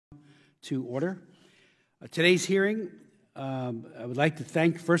to order. Today's hearing, I would like to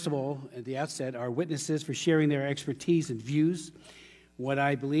thank, first of all, at the outset, our witnesses for sharing their expertise and views. What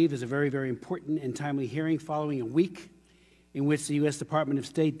I believe is a very, very important and timely hearing following a week in which the U.S. Department of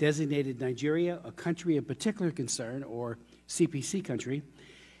State designated Nigeria a country of particular concern, or CPC country,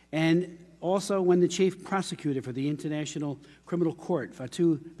 and also when the chief prosecutor for the International Criminal Court,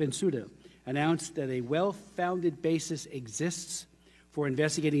 Fatou Bensouda, announced that a well-founded basis exists for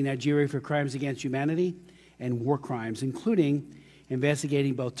investigating Nigeria for crimes against humanity and war crimes, including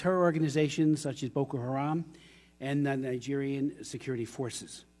investigating both terror organizations such as Boko Haram and the Nigerian security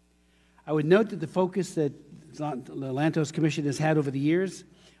forces. I would note that the focus that the Lantos Commission has had over the years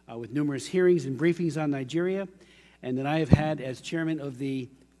with numerous hearings and briefings on Nigeria, and that I have had as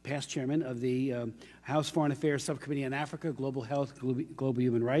past chairman of the House Foreign Affairs Subcommittee on Africa, Global Health, Global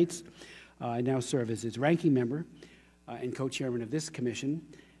Human Rights. I now serve as its ranking member and co-chairman of this commission.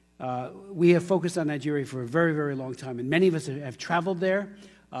 We have focused on Nigeria for a very, very long time, and many of us have traveled there,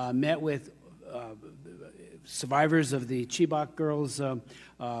 met with survivors of the Chibok girls'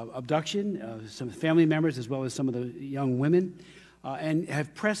 abduction, some family members as well as some of the young women, and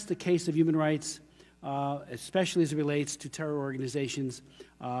have pressed the case of human rights, especially as it relates to terror organizations,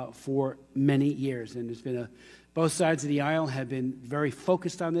 for many years. And there's been both sides of the aisle have been very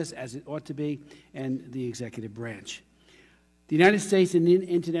focused on this, as it ought to be, and the executive branch. The United States and the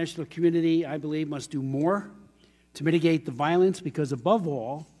international community, I believe, must do more to mitigate the violence because, above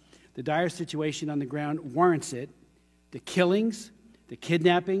all, the dire situation on the ground warrants it. The killings, the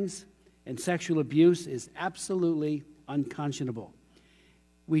kidnappings, and sexual abuse is absolutely unconscionable.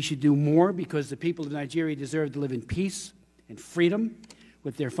 We should do more because the people of Nigeria deserve to live in peace and freedom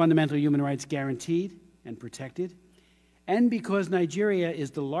with their fundamental human rights guaranteed and protected, and because Nigeria is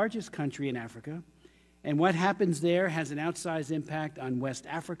the largest country in Africa, and what happens there has an outsized impact on West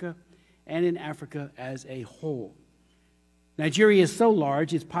Africa and in Africa as a whole. Nigeria is so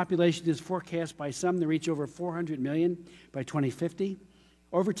large, its population is forecast by some to reach over 400 million by 2050,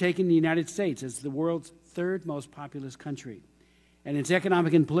 overtaking the United States as the world's third most populous country. And its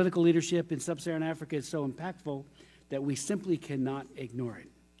economic and political leadership in sub-Saharan Africa is so impactful that we simply cannot ignore it.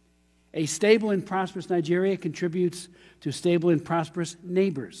 A stable and prosperous Nigeria contributes to stable and prosperous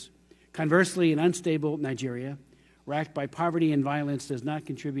neighbors. Conversely, an unstable Nigeria, racked by poverty and violence, does not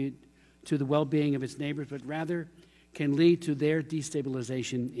contribute to the well-being of its neighbors, but rather can lead to their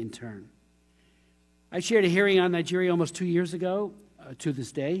destabilization in turn. I chaired a hearing on Nigeria almost 2 years ago to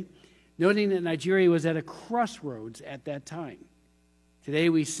this day, noting that Nigeria was at a crossroads at that time. Today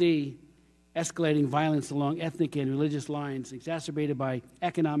we see escalating violence along ethnic and religious lines, exacerbated by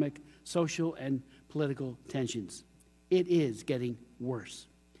economic, social, and political tensions. It is getting worse.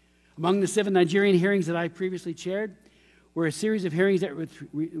 Among the 7 Nigerian hearings that I previously chaired were a series of hearings that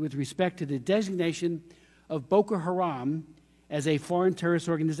with respect to the designation of Boko Haram as a foreign terrorist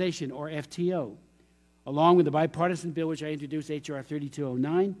organization, or FTO, along with the bipartisan bill which I introduced, H.R.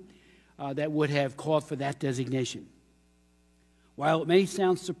 3209, that would have called for that designation. While it may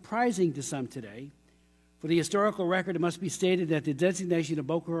sound surprising to some today, for the historical record, it must be stated that the designation of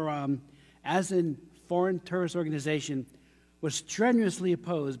Boko Haram as a foreign terrorist organization was strenuously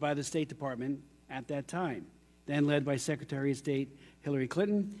opposed by the State Department at that time, then led by Secretary of State Hillary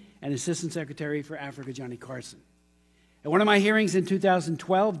Clinton and Assistant Secretary for Africa Johnny Carson. At one of my hearings in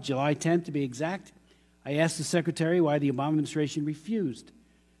 2012, July 10th to be exact, I asked the Secretary why the Obama administration refused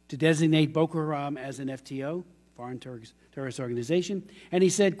to designate Boko Haram as an FTO, foreign terrorist organization, and he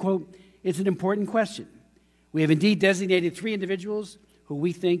said, quote, "It's an important question. We have indeed designated 3 individuals who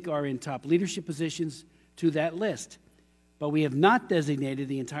we think are in top leadership positions to that list, but we have not designated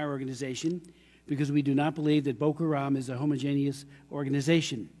the entire organization because we do not believe that Boko Haram is a homogeneous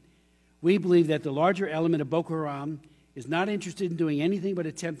organization. We believe that the larger element of Boko Haram is not interested in doing anything but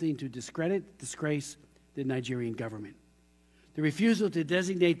attempting to disgrace the Nigerian government." The refusal to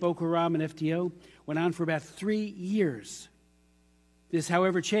designate Boko Haram an FTO went on for about 3 years. This,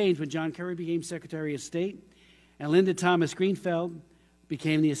 however, changed when John Kerry became Secretary of State and Linda Thomas Greenfield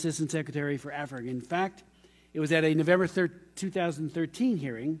became the Assistant Secretary for Africa. In fact, it was at a November 2013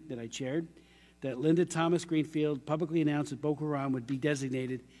 hearing that I chaired that Linda Thomas Greenfield publicly announced that Boko Haram would be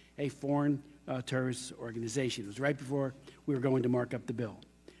designated a foreign terrorist organization. It was right before we were going to mark up the bill.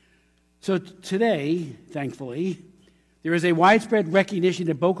 So today, thankfully, there is a widespread recognition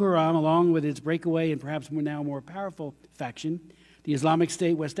that Boko Haram, along with its breakaway and perhaps now more powerful faction, the Islamic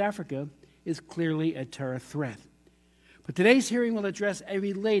State West Africa, is clearly a terror threat. But today's hearing will address a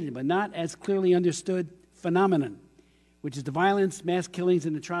related but not as clearly understood phenomenon, which is the violence, mass killings,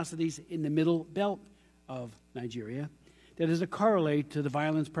 and atrocities in the middle belt of Nigeria that is a correlate to the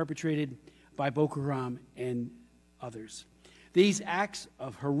violence perpetrated by Boko Haram and others. These acts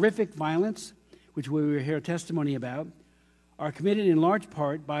of horrific violence, which we will hear testimony about, are committed in large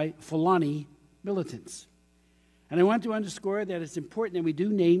part by Fulani militants. And I want to underscore that it's important that we do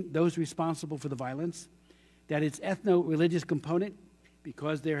name those responsible for the violence, that it's ethno-religious component,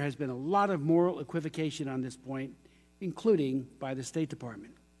 because there has been a lot of moral equivocation on this point, including by the State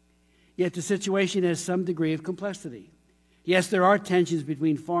Department. Yet the situation has some degree of complexity. Yes, there are tensions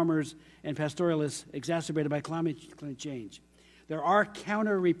between farmers and pastoralists exacerbated by climate change. There are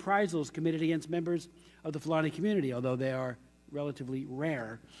counter-reprisals committed against members of the Fulani community, although they are relatively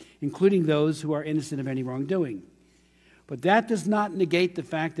rare, including those who are innocent of any wrongdoing. But that does not negate the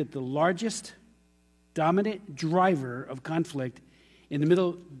fact that the largest dominant driver of conflict in the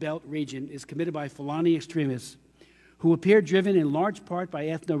Middle Belt region is committed by Fulani extremists who appear driven in large part by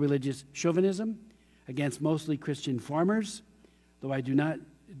ethno-religious chauvinism against mostly Christian farmers, though I do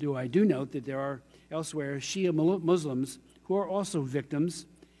note that there are elsewhere Shia Muslims who are also victims,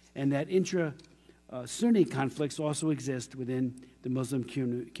 and that intra-Sunni conflicts also exist within the Muslim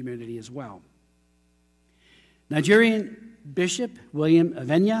community as well. Nigerian Bishop William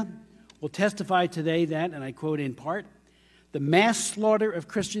Avenya will testify today that, and I quote in part, "The mass slaughter of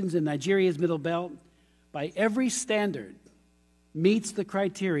Christians in Nigeria's Middle Belt, by every standard, meets the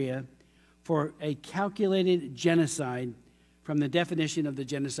criteria for a calculated genocide from the definition of the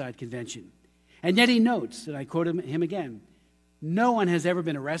Genocide Convention." And yet he notes, and I quote him again, "No one has ever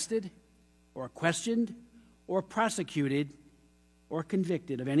been arrested or questioned or prosecuted or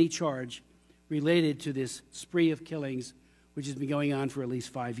convicted of any charge related to this spree of killings, which has been going on for at least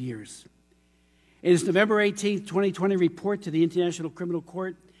 5 years." In its November 18, 2020 report to the International Criminal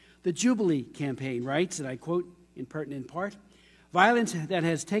Court, the Jubilee Campaign writes, and I quote in pertinent part, "Violence that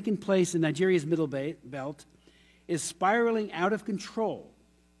has taken place in Nigeria's Middle Belt is spiraling out of control,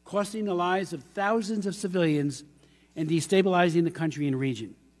 costing the lives of thousands of civilians and destabilizing the country and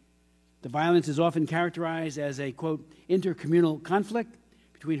region. The violence is often characterized as a, quote, intercommunal conflict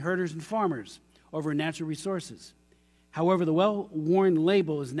between herders and farmers over natural resources. However, the well-worn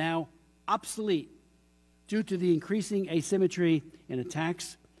label is now obsolete due to the increasing asymmetry in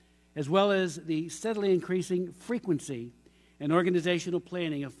attacks, as well as the steadily increasing frequency and organizational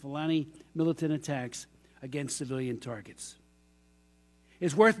planning of Fulani militant attacks against civilian targets."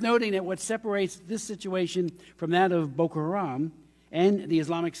 It's worth noting that what separates this situation from that of Boko Haram and the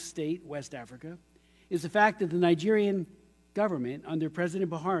Islamic State, West Africa, is the fact that the Nigerian government under President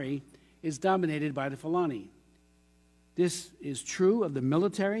Buhari is dominated by the Fulani. This is true of the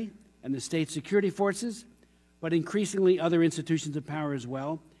military and the state security forces, but increasingly other institutions of power as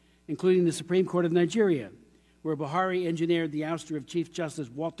well, including the Supreme Court of Nigeria, where Buhari engineered the ouster of Chief Justice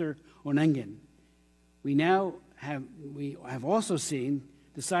Walter Onengan. We have also seen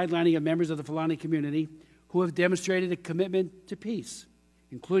the sidelining of members of the Fulani community who have demonstrated a commitment to peace,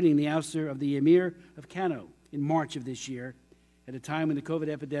 including the ouster of the Emir of Kano in March of this year, at a time when the COVID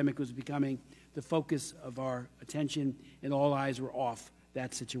epidemic was becoming the focus of our attention and all eyes were off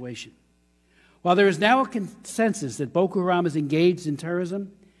that situation. While there is now a consensus that Boko Haram is engaged in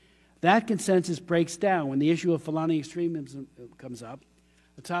terrorism, that consensus breaks down when the issue of Fulani extremism comes up,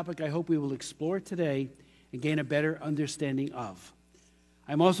 a topic I hope we will explore today and gain a better understanding of.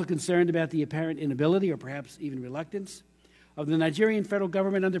 I'm also concerned about the apparent inability, or perhaps even reluctance, of the Nigerian federal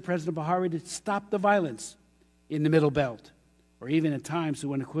government under President Buhari to stop the violence in the Middle Belt, or even at times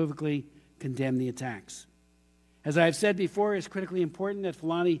to unequivocally condemn the attacks. As I have said before, it's critically important that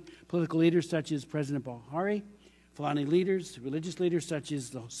Fulani political leaders such as President Buhari, Fulani leaders, religious leaders such as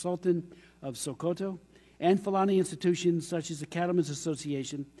the Sultan of Sokoto, and Fulani institutions such as the Cattlemen's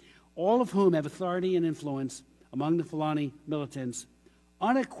Association, all of whom have authority and influence among the Fulani militants,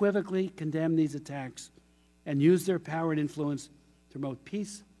 unequivocally condemn these attacks and use their power and influence to promote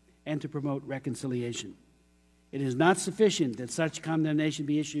peace and to promote reconciliation. It is not sufficient that such condemnation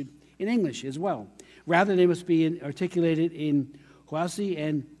be issued in English as well. Rather, they must be articulated in Hausa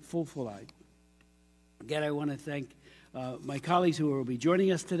and Fulfulde. Again, I want to thank my colleagues who will be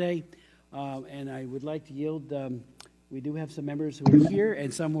joining us today, and I would like to yield. We do have some members who are here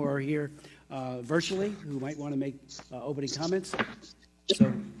and some who are here virtually who might want to make opening comments.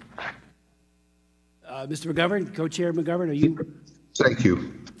 So, Mr. McGovern, Co-Chair McGovern, are you? Thank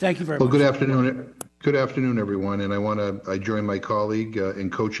you. Thank you very much. Well, good afternoon. Good afternoon, everyone. And I join my colleague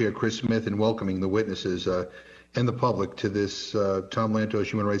and Co-Chair Chris Smith in welcoming the witnesses and the public to this Tom Lantos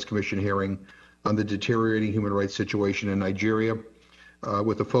Human Rights Commission hearing on the deteriorating human rights situation in Nigeria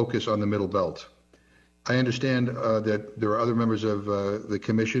with a focus on the Middle Belt. I understand that there are other members of the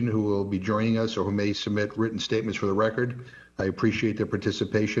commission who will be joining us or who may submit written statements for the record. I appreciate their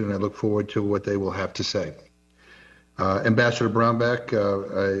participation, and I look forward to what they will have to say. Ambassador Brownback,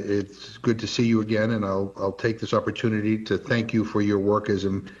 it's good to see you again, and I'll take this opportunity to thank you for your work as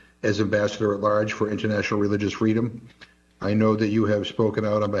Ambassador at Large for International Religious Freedom. I know that you have spoken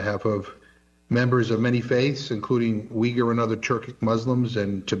out on behalf of members of many faiths, including Uyghur and other Turkic Muslims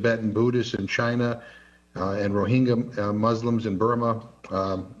and Tibetan Buddhists in China, and Rohingya Muslims in Burma.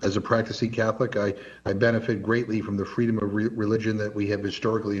 As a practicing Catholic, I benefit greatly from the freedom of religion that we have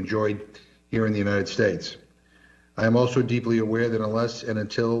historically enjoyed here in the United States. I am also deeply aware that unless and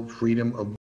until freedom of